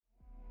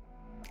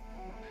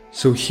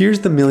So here's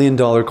the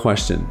 $1,000,000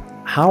 question.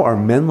 How are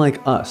men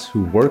like us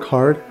who work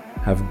hard,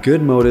 have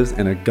good motives,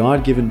 and a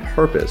God-given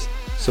purpose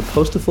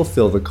supposed to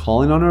fulfill the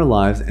calling on our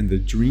lives and the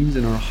dreams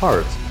in our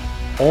hearts,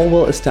 all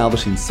while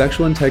establishing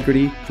sexual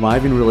integrity,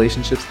 thriving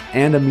relationships,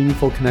 and a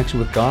meaningful connection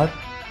with God?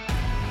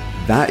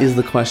 That is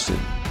the question,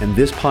 and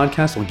this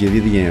podcast will give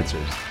you the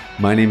answers.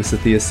 My name is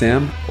Sathya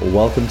Sam.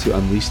 Welcome to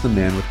Unleash the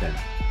Man Within.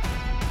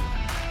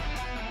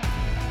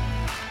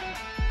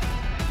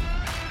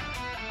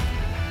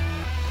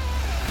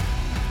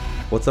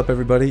 What's up,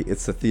 everybody?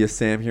 It's Sathya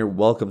Sam here.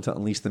 Welcome to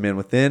Unleash the Man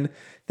Within.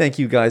 Thank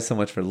you guys so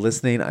much for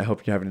listening. I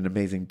hope you're having an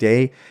amazing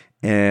day.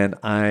 And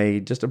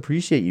I just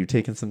appreciate you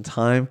taking some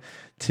time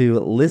to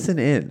listen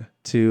in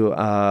to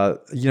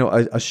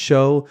a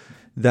show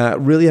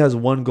that really has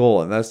one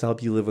goal, and that's to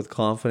help you live with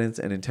confidence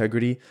and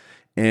integrity.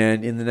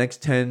 And in the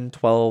next 10,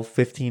 12,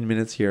 15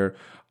 minutes here,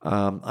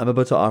 I'm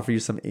about to offer you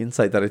some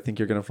insight that I think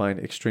you're going to find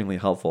extremely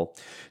helpful.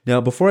 Now,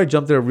 before I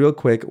jump there real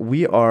quick,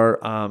 we are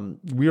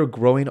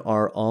growing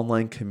our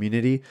online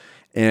community.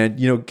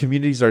 And,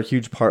 communities are a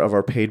huge part of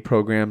our paid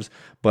programs.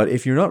 But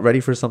if you're not ready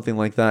for something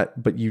like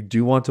that, but you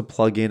do want to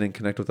plug in and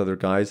connect with other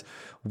guys,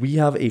 we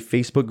have a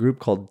Facebook group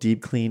called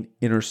Deep Clean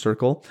Inner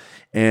Circle.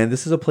 And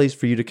this is a place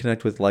for you to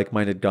connect with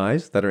like-minded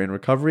guys that are in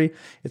recovery.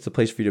 It's a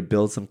place for you to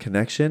build some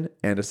connection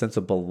and a sense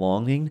of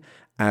belonging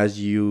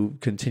as you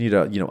continue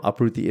to,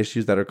 uproot the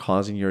issues that are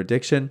causing your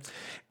addiction.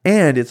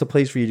 And it's a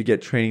place for you to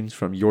get trainings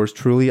from yours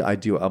truly. I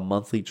do a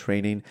monthly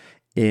training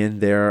in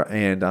there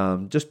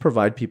and just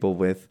provide people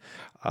with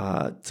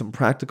some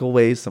practical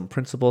ways, some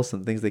principles,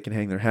 some things they can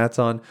hang their hats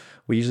on.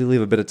 We usually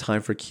leave a bit of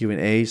time for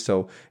Q&A,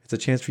 so it's a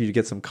chance for you to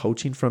get some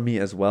coaching from me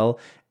as well.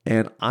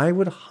 And I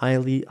would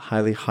highly,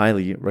 highly,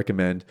 highly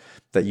recommend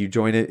that you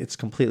join it. It's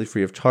completely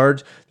free of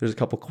charge. There's a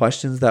couple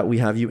questions that we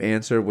have you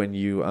answer when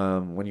you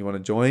want to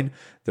join.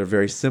 They're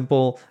very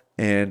simple,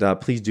 and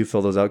please do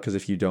fill those out, because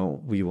if you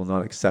don't, we will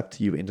not accept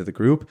you into the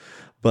group.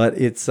 But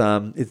it's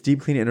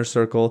Deep Clean Inner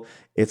Circle.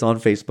 It's on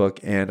Facebook,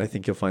 and I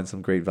think you'll find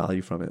some great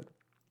value from it.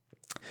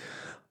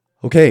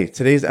 Okay,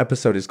 today's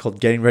episode is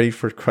called Getting Ready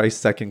for Christ's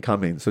Second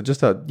Coming. So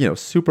just a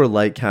super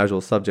light,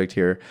 casual subject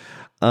here.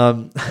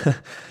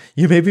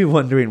 You may be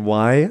wondering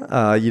why,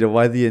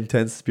 why the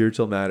intense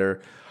spiritual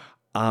matter.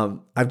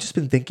 I've just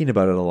been thinking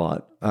about it a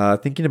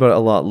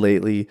lot,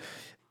 lately.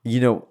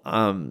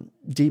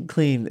 Deep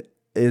Clean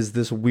is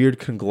this weird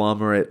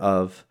conglomerate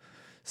of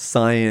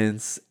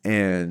science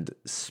and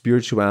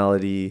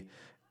spirituality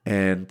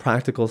and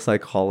practical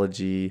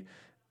psychology,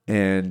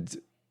 and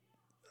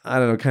I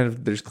don't know, kind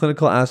of there's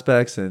clinical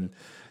aspects, and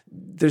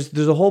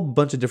there's a whole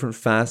bunch of different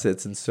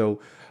facets. And so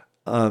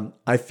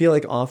I feel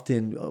like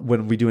often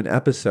when we do an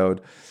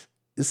episode,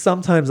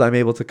 sometimes I'm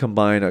able to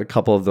combine a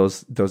couple of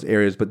those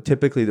areas, but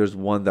typically there's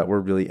one that we're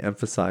really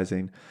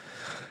emphasizing.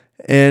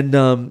 And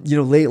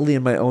lately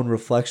in my own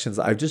reflections,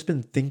 I've just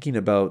been thinking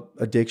about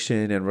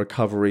addiction and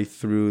recovery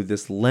through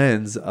this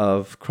lens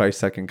of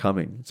Christ's second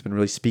coming. It's been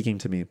really speaking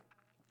to me.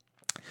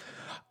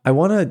 I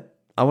want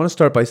to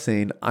start by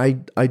saying I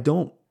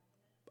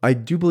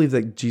do believe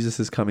that Jesus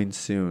is coming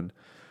soon,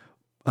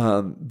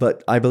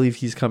 but I believe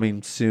he's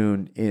coming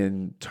soon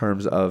in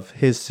terms of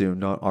his soon,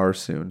 not our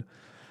soon.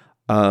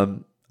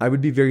 I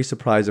would be very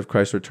surprised if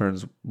Christ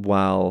returns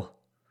while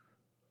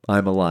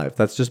I'm alive.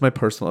 That's just my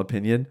personal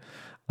opinion.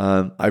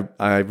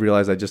 I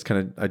realize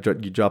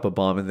you drop a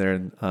bomb in there,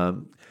 and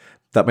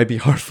that might be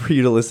hard for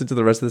you to listen to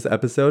the rest of this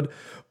episode,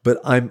 but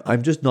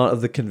I'm just not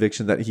of the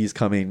conviction that he's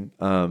coming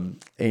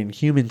in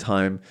human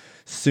time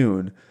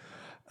soon.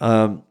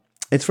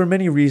 It's for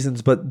many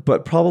reasons,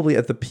 but probably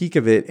at the peak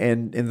of it,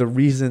 and the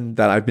reason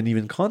that I've been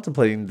even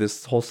contemplating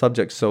this whole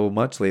subject so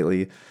much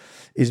lately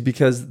is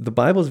because the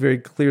Bible is very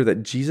clear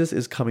that Jesus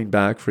is coming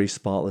back for a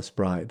spotless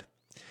bride.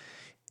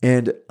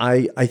 And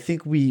I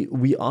think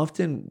we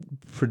often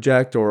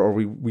project or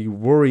we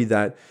worry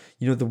that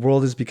the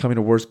world is becoming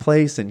a worse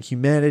place, and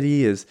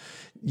humanity is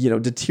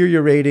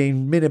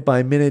deteriorating minute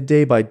by minute,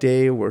 day by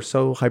day. We're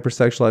so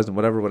hypersexualized and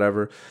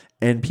whatever.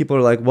 And people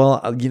are like, well,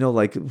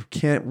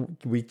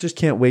 we just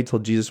can't wait till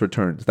Jesus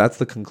returns. That's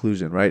the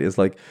conclusion, right? It's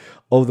like,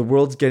 oh, the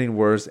world's getting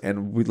worse,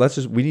 and we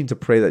need to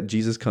pray that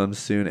Jesus comes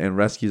soon and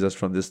rescues us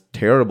from this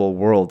terrible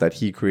world that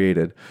he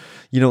created.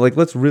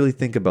 Let's really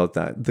think about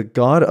that. The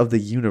God of the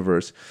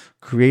universe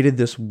created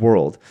this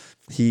world.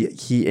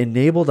 He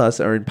enabled us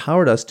or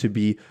empowered us to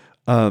be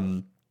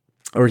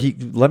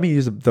let me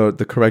use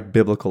the correct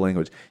biblical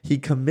language. He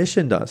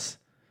commissioned us,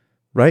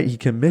 right? He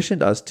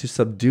commissioned us to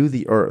subdue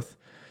the earth,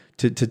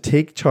 to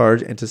take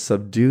charge and to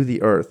subdue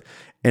the earth.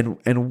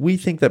 And we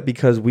think that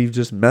because we've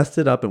just messed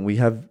it up and we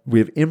have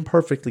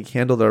imperfectly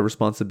handled our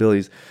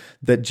responsibilities,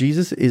 that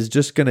Jesus is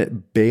just going to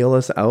bail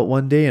us out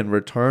one day and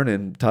return,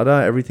 and ta-da,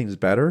 everything's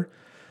better.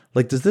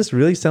 Like, does this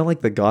really sound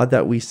like the God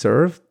that we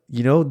serve?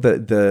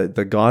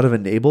 The God of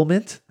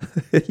enablement,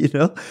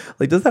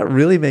 does that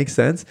really make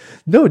sense?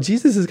 No,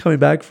 Jesus is coming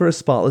back for a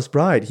spotless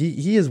bride.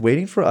 He is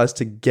waiting for us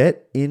to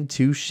get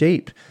into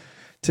shape,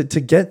 to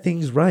get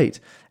things right.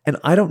 And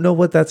I don't know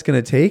what that's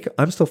going to take.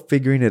 I'm still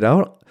figuring it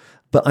out,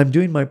 but I'm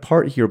doing my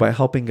part here by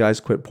helping guys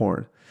quit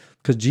porn.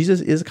 because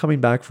Jesus is coming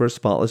back for a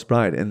spotless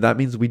bride, and that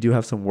means we do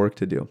have some work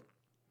to do.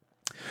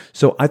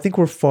 So I think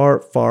we're far,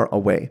 far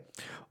away.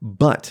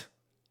 But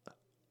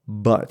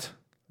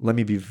let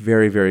me be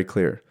very, very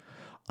clear.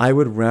 I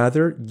would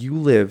rather you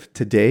live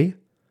today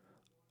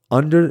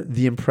under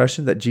the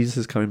impression that Jesus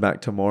is coming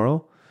back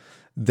tomorrow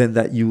than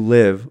that you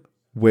live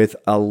with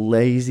a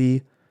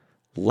lazy,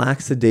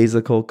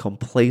 lackadaisical,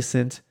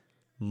 complacent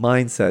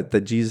mindset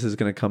that Jesus is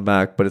going to come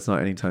back, but it's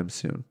not anytime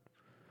soon.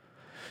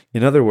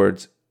 In other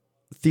words,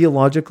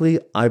 theologically,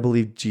 I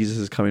believe Jesus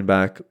is coming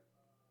back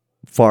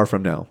far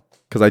from now,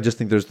 because I just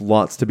think there's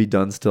lots to be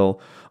done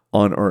still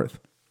on earth.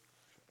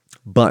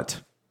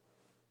 But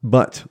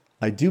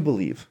I do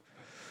believe,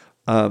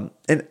 and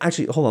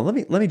actually, hold on,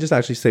 let me just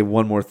actually say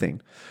one more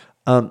thing.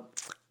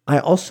 I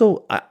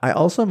also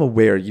am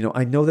aware,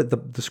 I know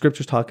that the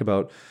scriptures talk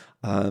about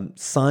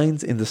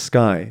signs in the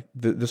sky.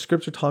 The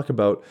scripture talk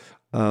about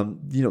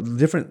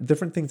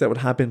different things that would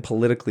happen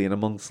politically and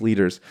amongst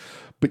leaders.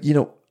 But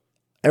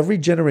every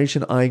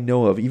generation I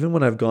know of, even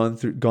when I've gone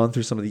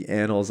through some of the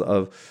annals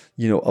of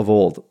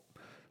old,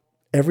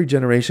 every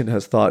generation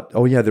has thought,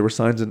 oh yeah, there were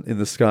signs in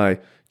the sky.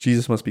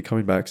 Jesus must be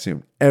coming back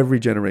soon. Every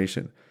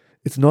generation.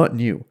 It's not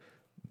new.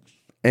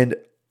 And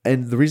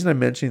the reason I'm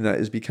mentioning that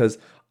is because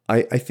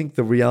I think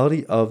the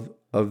reality of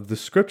the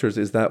scriptures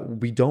is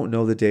that we don't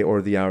know the day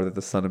or the hour that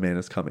the Son of Man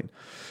is coming.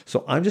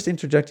 So I'm just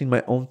interjecting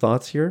my own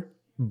thoughts here,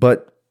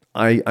 but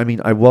I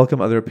mean, I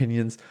welcome other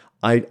opinions.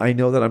 I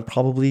know that I'm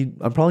probably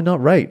not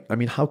right. I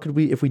mean, how could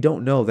we, if we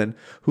don't know, then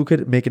who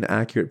could make an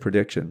accurate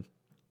prediction?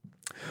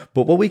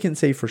 But what we can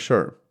say for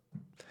sure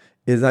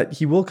is that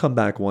he will come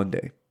back one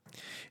day.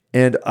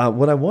 And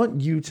what I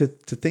want you to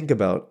think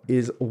about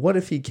is, what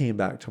if he came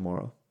back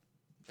tomorrow?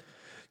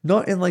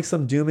 Not in like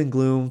some doom and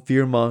gloom,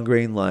 fear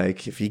mongering,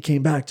 like, if he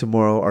came back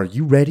tomorrow, are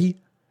you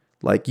ready?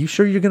 Like, you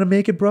sure you're going to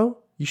make it, bro?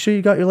 You sure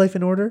you got your life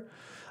in order?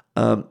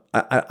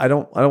 I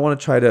don't want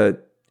to try to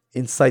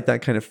incite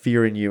that kind of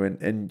fear in you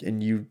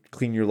and you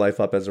clean your life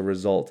up as a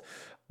result.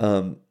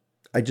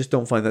 I just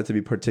don't find that to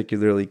be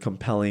particularly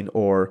compelling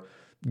or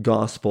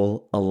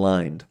gospel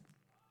aligned.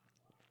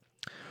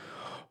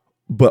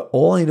 But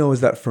all I know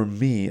is that for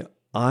me,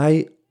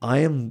 I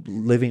am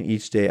living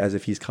each day as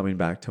if he's coming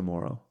back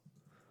tomorrow.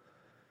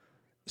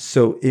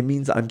 So it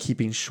means I'm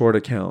keeping short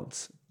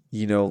accounts.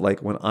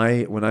 Like when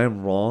I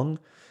am wrong,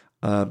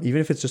 even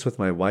if it's just with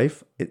my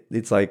wife,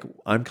 it's like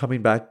I'm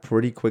coming back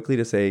pretty quickly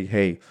to say,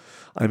 hey,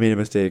 I made a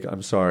mistake.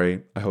 I'm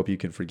sorry. I hope you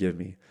can forgive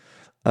me.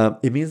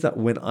 It means that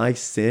when I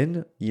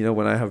sin,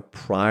 when I have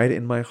pride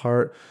in my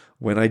heart,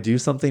 when I do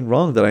something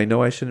wrong that I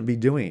know I shouldn't be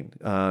doing,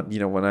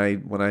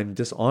 when I'm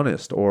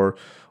dishonest or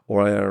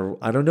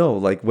I don't know,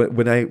 like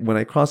when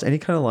I cross any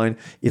kind of line,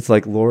 it's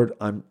like, Lord,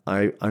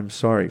 I'm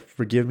sorry.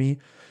 Forgive me.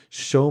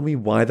 Show me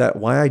why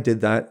I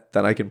did that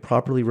I can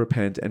properly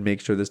repent and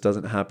make sure this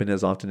doesn't happen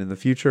as often in the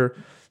future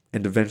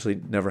and eventually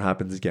never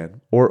happens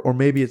again. Or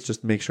maybe it's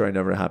just make sure it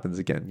never happens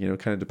again. It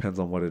kind of depends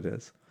on what it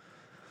is.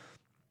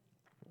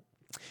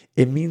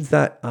 It means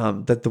that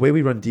that the way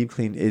we run Deep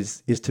Clean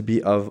is to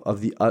be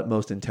of the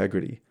utmost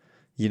integrity.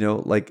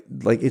 Like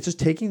it's just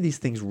taking these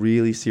things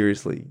really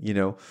seriously,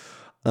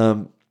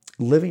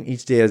 living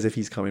each day as if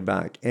he's coming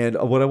back. And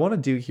what I want to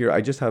do here,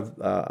 I just have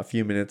a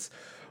few minutes,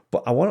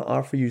 but I want to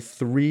offer you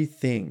 3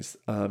 things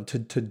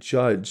to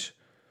judge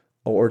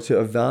or to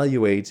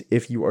evaluate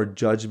if you are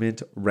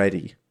judgment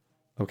ready.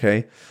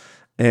 Okay.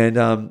 And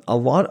a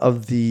lot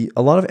of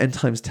end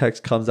times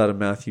text comes out of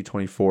Matthew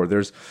 24.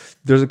 There's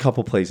a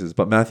couple places,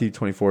 but Matthew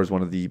 24 is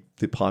one of the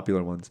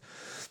popular ones.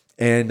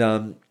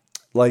 And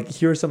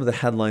here are some of the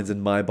headlines in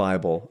my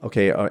Bible.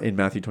 Okay, in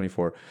Matthew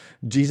 24,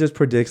 Jesus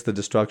predicts the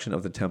destruction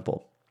of the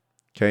temple.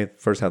 Okay,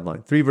 first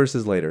headline. 3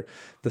 verses later,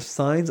 the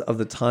signs of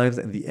the times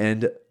and the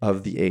end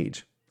of the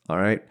age. All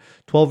right,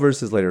 12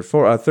 verses later,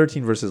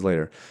 13 verses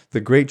later,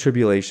 the great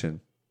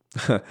tribulation.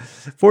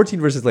 14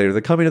 verses later,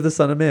 the coming of the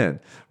Son of Man,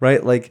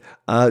 right? What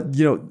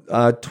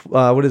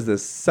is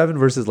this? 7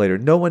 verses later,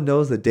 no one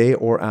knows the day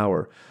or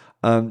hour.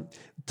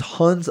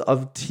 Tons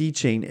of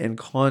teaching and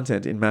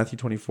content in Matthew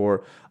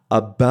 24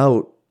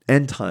 about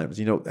end times,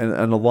 and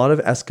a lot of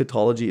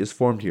eschatology is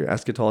formed here.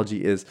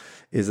 Eschatology is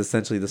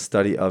essentially the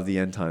study of the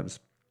end times.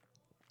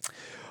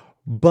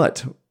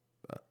 But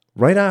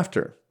right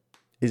after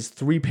is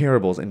 3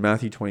 parables in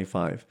Matthew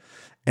 25.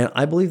 And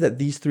I believe that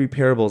these 3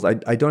 parables, I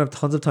don't have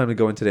tons of time to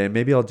go in today, and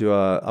maybe I'll do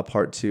a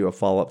part 2, a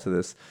follow-up to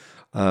this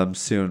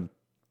soon,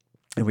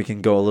 and we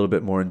can go a little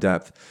bit more in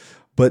depth.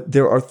 But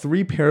there are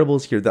 3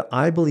 parables here that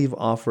I believe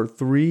offer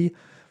 3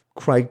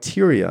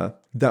 criteria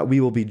that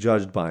we will be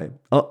judged by,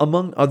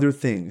 among other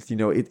things.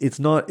 It's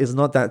not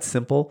that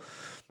simple,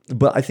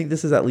 but I think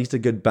this is at least a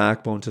good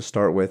backbone to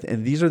start with.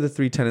 And these are the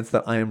 3 tenets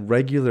that I am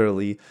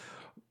regularly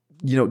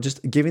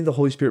just giving the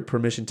Holy Spirit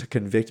permission to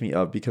convict me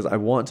of, because I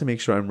want to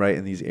make sure I'm right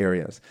in these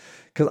areas.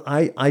 Because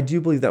I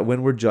do believe that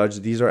when we're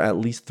judged, these are at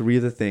least 3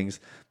 of the things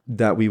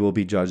that we will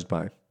be judged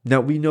by. Now,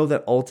 we know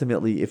that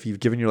ultimately, if you've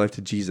given your life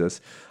to Jesus,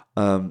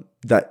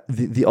 that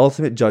the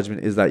ultimate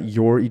judgment is that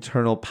your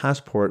eternal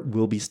passport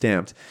will be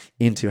stamped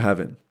into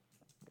heaven.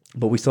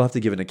 but we still have to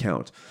give an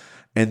account.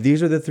 And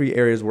these are the three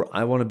areas where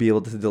I want to be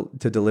able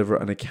to deliver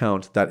an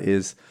account that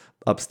is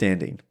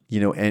upstanding,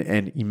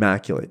 and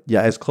immaculate.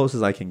 Yeah, as close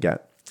as I can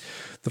get.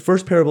 The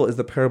first parable is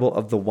the parable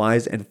of the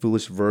wise and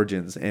foolish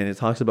virgins, and it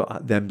talks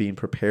about them being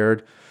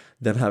prepared,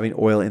 them having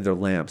oil in their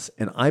lamps.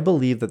 And I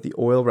believe that the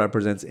oil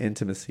represents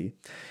intimacy.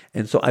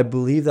 And so I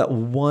believe that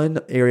one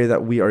area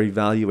that we are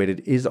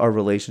evaluated is our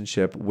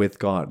relationship with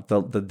God,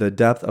 the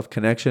depth of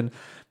connection,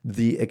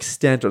 the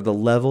extent or the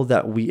level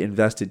that we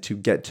invested to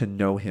get to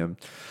know Him.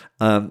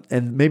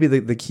 And maybe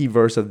the key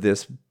verse of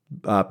this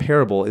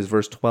parable is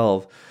verse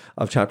 12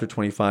 of chapter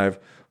 25,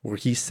 where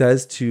he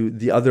says to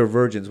the other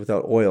virgins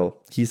without oil,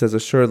 he says,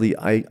 "Assuredly,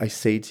 I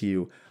say to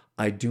you,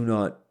 I do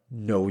not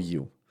know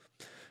you."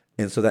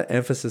 And so that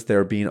emphasis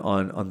there being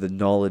on the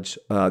knowledge,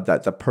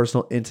 that the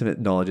personal, intimate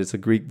knowledge. The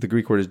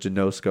Greek word is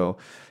ginosko,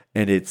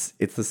 and it's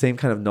the same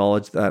kind of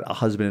knowledge that a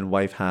husband and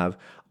wife have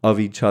of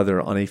each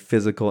other on a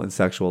physical and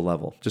sexual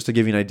level. Just to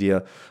give you an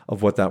idea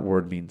of what that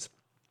word means.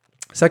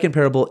 Second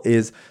parable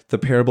is the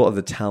parable of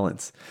the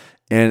talents.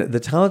 And the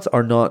talents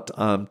are not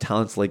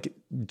talents like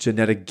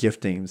genetic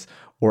giftings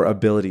or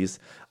abilities.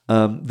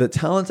 The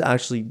talents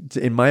actually,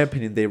 in my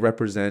opinion, they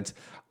represent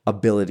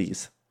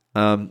abilities.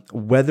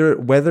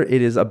 Whether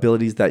it is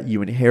abilities that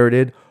you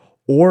inherited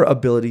or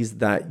abilities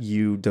that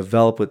you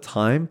develop with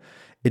time,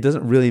 it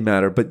doesn't really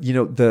matter. But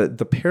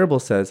the parable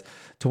says,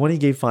 to one he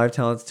gave 5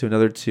 talents, to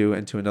another 2,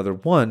 and to another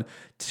 1,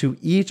 to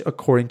each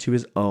according to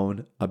his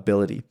own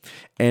ability.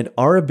 And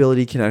our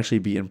ability can actually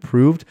be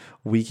improved.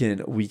 We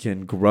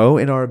can grow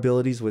in our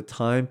abilities with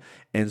time.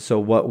 And so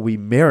what we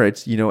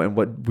merit, and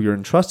what we are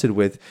entrusted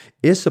with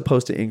is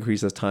supposed to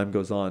increase as time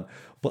goes on.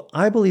 But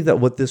I believe that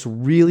what this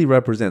really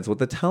represents, what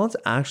the talents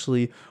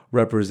actually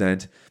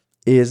represent,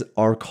 is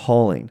our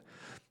calling.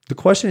 The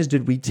question is,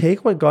 did we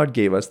take what God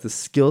gave us, the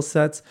skill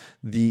sets,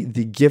 the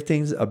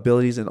giftings,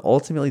 abilities, and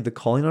ultimately the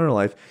calling on our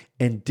life,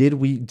 and did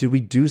we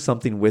do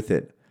something with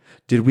it?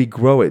 Did we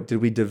grow it? Did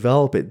we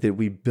develop it? Did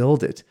we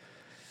build it?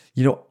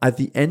 At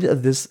the end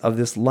of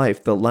this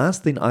life, the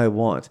last thing I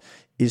want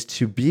is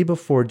to be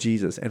before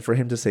Jesus and for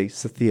him to say,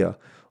 "Sathya,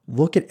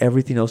 look at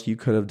everything else you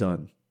could have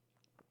done.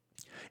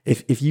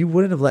 If you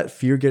wouldn't have let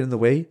fear get in the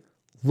way,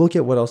 look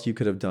at what else you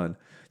could have done."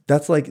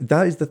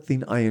 That is the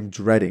thing I am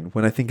dreading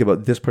when I think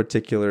about this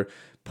particular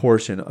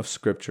portion of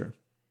Scripture.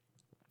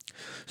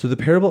 So the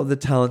parable of the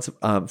talents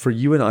for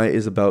you and I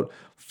is about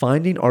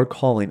finding our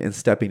calling and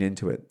stepping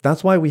into it.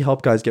 That's why we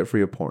help guys get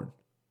free of porn,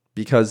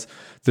 because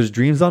there's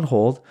dreams on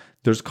hold,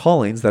 there's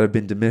callings that have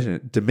been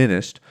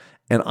diminished,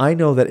 and I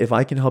know that if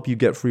I can help you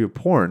get free of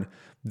porn,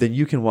 then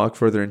you can walk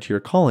further into your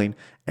calling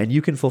and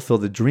you can fulfill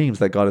the dreams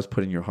that God has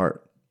put in your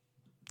heart.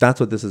 That's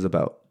what this is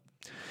about.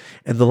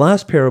 And the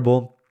last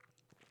parable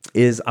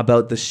is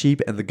about the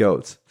sheep and the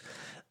goats.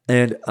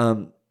 And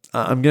I'm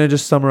going to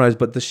just summarize,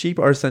 but the sheep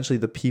are essentially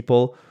the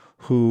people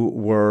who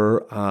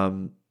were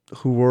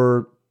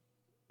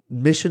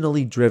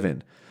missionally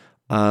driven.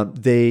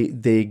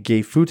 They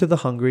gave food to the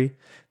hungry.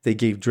 They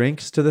gave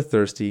drinks to the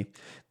thirsty.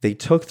 They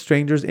took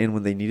strangers in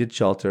when they needed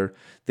shelter.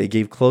 They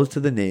gave clothes to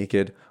the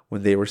naked.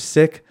 When they were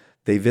sick,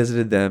 they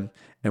visited them.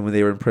 And when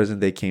they were in prison,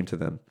 they came to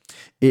them.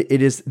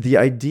 It is the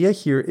idea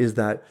here is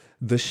that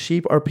the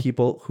sheep are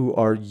people who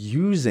are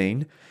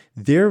using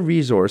their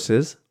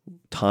resources,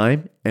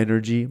 time,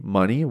 energy,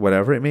 money,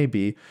 whatever it may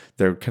be,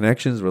 their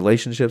connections,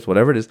 relationships,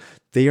 whatever it is,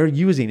 they are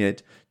using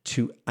it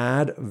to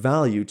add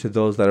value to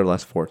those that are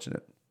less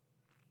fortunate.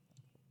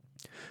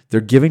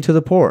 They're giving to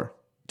the poor,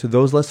 to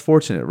those less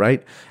fortunate,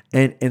 right?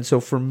 And so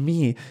for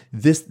me,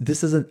 this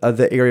is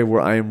the area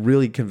where I am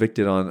really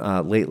convicted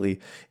on lately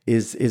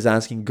is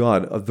asking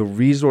God, of the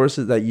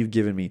resources that you've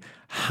given me,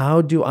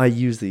 how do I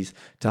use these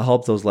to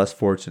help those less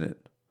fortunate?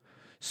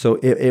 So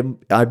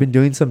I've been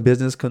doing some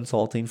business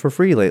consulting for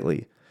free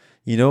lately.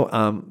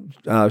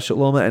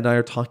 Shaloma and I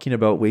are talking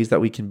about ways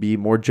that we can be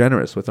more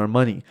generous with our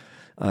money.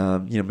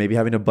 Maybe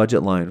having a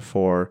budget line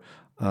for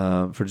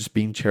just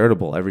being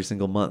charitable every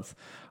single month.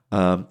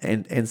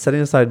 And setting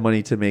aside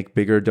money to make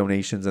bigger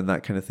donations and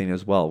that kind of thing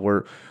as well.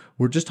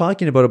 We're just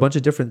talking about a bunch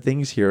of different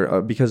things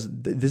here because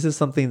this is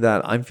something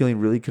that I'm feeling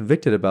really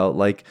convicted about.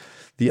 Like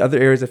the other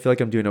areas, I feel like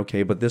I'm doing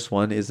okay, but this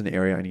one is an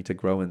area I need to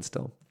grow in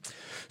still.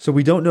 So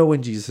we don't know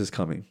when Jesus is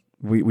coming.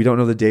 We don't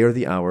know the day or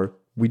the hour.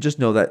 We just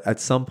know that at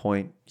some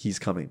point he's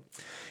coming.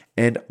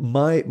 And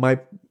my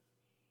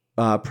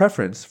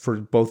preference for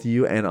both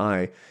you and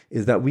I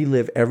is that we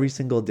live every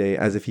single day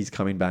as if he's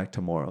coming back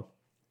tomorrow.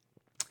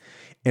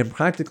 And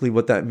practically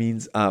what that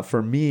means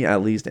for me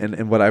at least,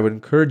 and what I would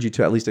encourage you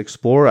to at least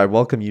explore, I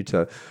welcome you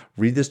to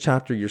read this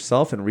chapter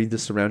yourself and read the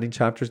surrounding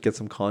chapters, get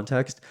some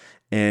context,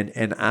 and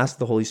ask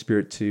the Holy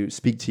Spirit to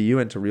speak to you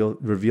and to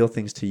reveal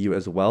things to you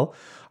as well.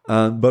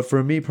 But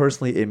for me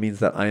personally, it means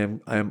that I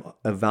am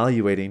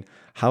evaluating,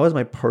 how is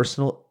my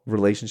personal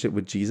relationship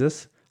with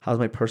Jesus? How's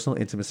my personal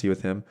intimacy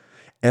with him?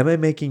 Am I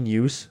making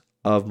use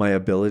of my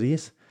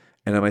abilities?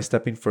 And am I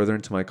stepping further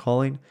into my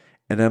calling?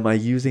 And am I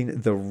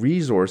using the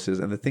resources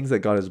and the things that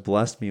God has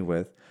blessed me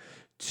with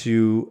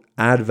to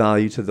add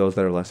value to those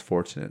that are less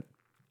fortunate?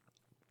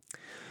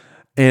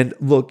 And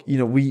look,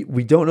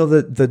 we don't know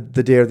the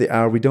day or the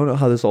hour. We don't know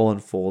how this all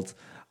unfolds.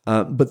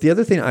 But the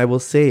other thing I will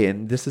say,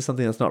 and this is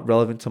something that's not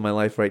relevant to my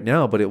life right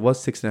now, but it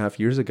was 6.5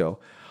 years ago.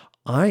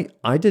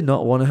 I did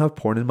not want to have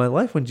porn in my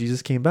life when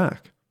Jesus came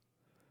back.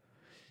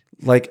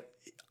 Like,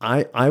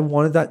 I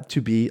wanted that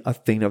to be a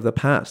thing of the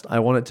past. I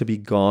want it to be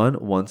gone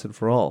once and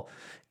for all.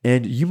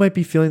 And you might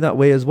be feeling that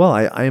way as well.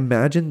 I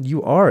imagine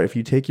you are. If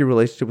you take your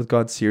relationship with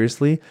God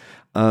seriously,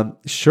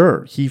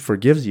 sure, he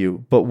forgives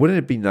you. But wouldn't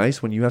it be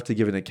nice when you have to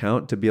give an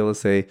account to be able to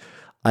say,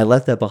 I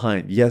left that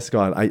behind. Yes,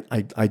 God,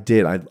 I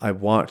did. I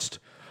watched.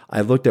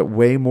 I looked at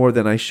way more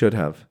than I should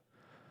have.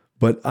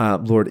 But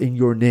Lord, in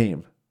your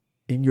name,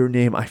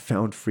 I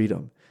found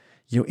freedom.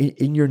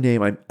 In your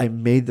name, I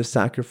made the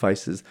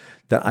sacrifices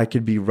that I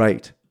could be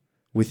right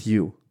with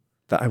you,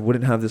 that I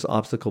wouldn't have this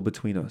obstacle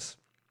between us.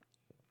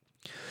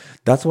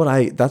 That's what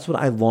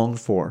I long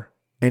for.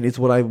 And it's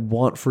what I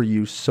want for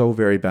you so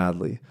very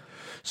badly.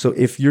 So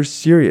if you're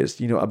serious,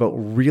 about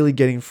really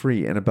getting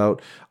free and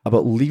about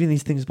leaving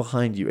these things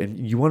behind you, and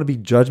you want to be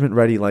judgment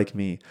ready like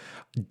me,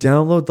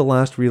 download The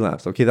Last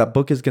Relapse. Okay, that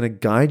book is going to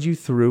guide you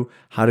through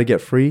how to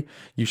get free.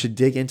 You should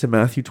dig into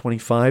Matthew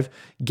 25,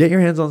 get your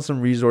hands on some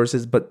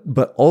resources,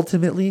 but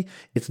ultimately,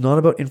 it's not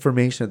about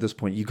information at this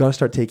point. You got to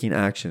start taking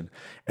action.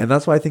 And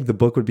that's why I think the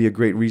book would be a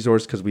great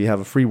resource, because we have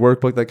a free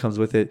workbook that comes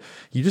with it.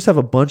 You just have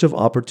a bunch of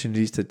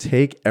opportunities to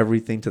take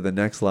everything to the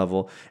next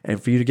level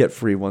and for you to get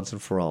free once and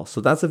for all.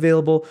 So that's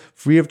available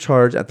free of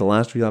charge at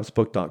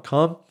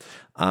thelastrelapsebook.com.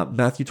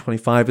 Matthew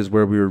 25 is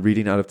where we were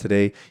reading out of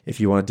today. If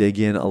you want to dig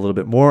in a little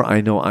bit more,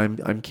 I know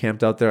I'm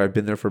camped out there. I've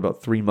been there for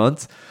about 3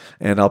 months,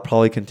 and I'll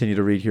probably continue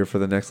to read here for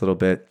the next little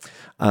bit.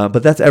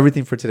 But that's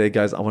everything for today,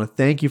 guys. I want to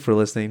thank you for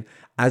listening.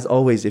 As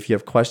always, if you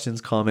have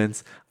questions,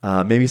 comments,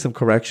 maybe some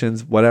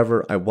corrections,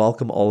 whatever, I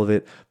welcome all of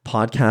it.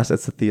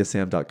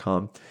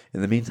 podcast@sathiyasam.com.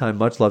 In the meantime,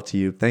 much love to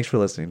you. Thanks for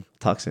listening.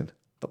 Talk soon.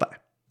 Bye-bye.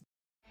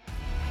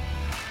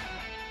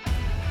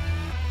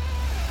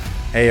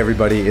 Hey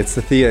everybody, it's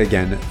Sathya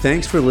again.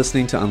 Thanks for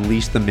listening to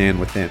Unleash the Man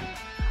Within.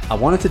 I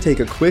wanted to take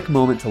a quick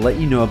moment to let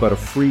you know about a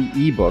free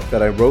ebook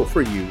that I wrote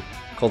for you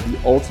called The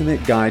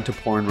Ultimate Guide to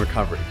Porn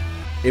Recovery.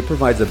 It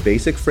provides a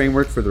basic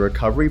framework for the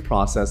recovery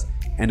process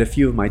and a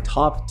few of my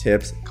top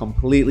tips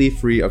completely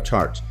free of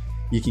charge.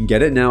 You can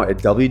get it now at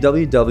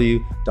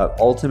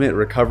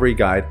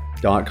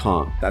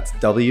www.ultimaterecoveryguide.com. That's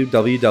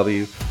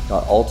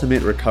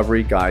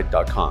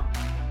www.ultimaterecoveryguide.com.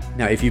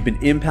 Now, if you've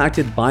been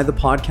impacted by the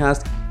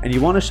podcast and you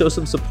want to show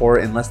some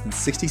support in less than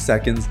 60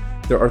 seconds,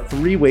 there are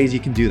 3 ways you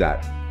can do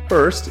that.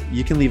 First,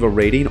 you can leave a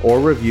rating or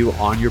review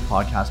on your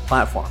podcast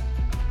platform.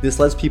 This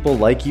lets people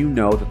like you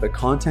know that the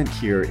content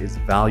here is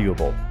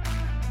valuable.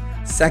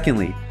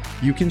 Secondly,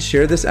 you can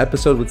share this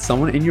episode with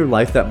someone in your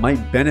life that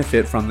might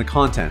benefit from the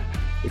content.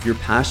 If you're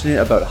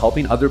passionate about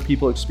helping other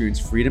people experience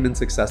freedom and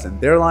success in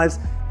their lives,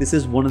 this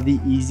is one of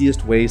the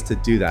easiest ways to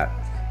do that.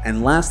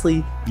 And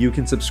lastly, you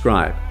can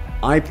subscribe.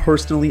 I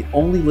personally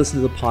only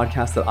listen to the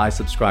podcast that I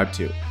subscribe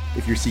to.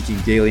 If you're seeking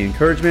daily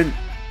encouragement,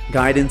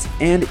 guidance,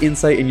 and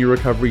insight in your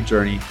recovery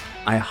journey,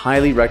 I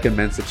highly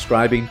recommend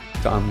subscribing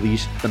to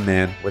Unleash the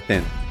Man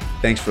Within.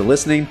 Thanks for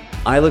listening.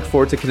 I look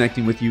forward to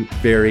connecting with you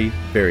very,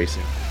 very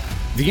soon.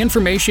 The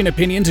information,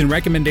 opinions, and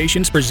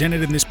recommendations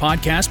presented in this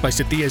podcast by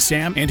Sathya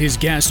Sam and his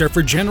guests are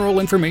for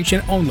general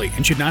information only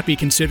and should not be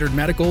considered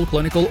medical,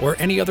 clinical, or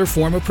any other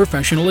form of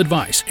professional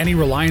advice. Any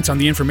reliance on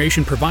the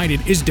information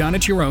provided is done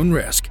at your own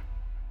risk.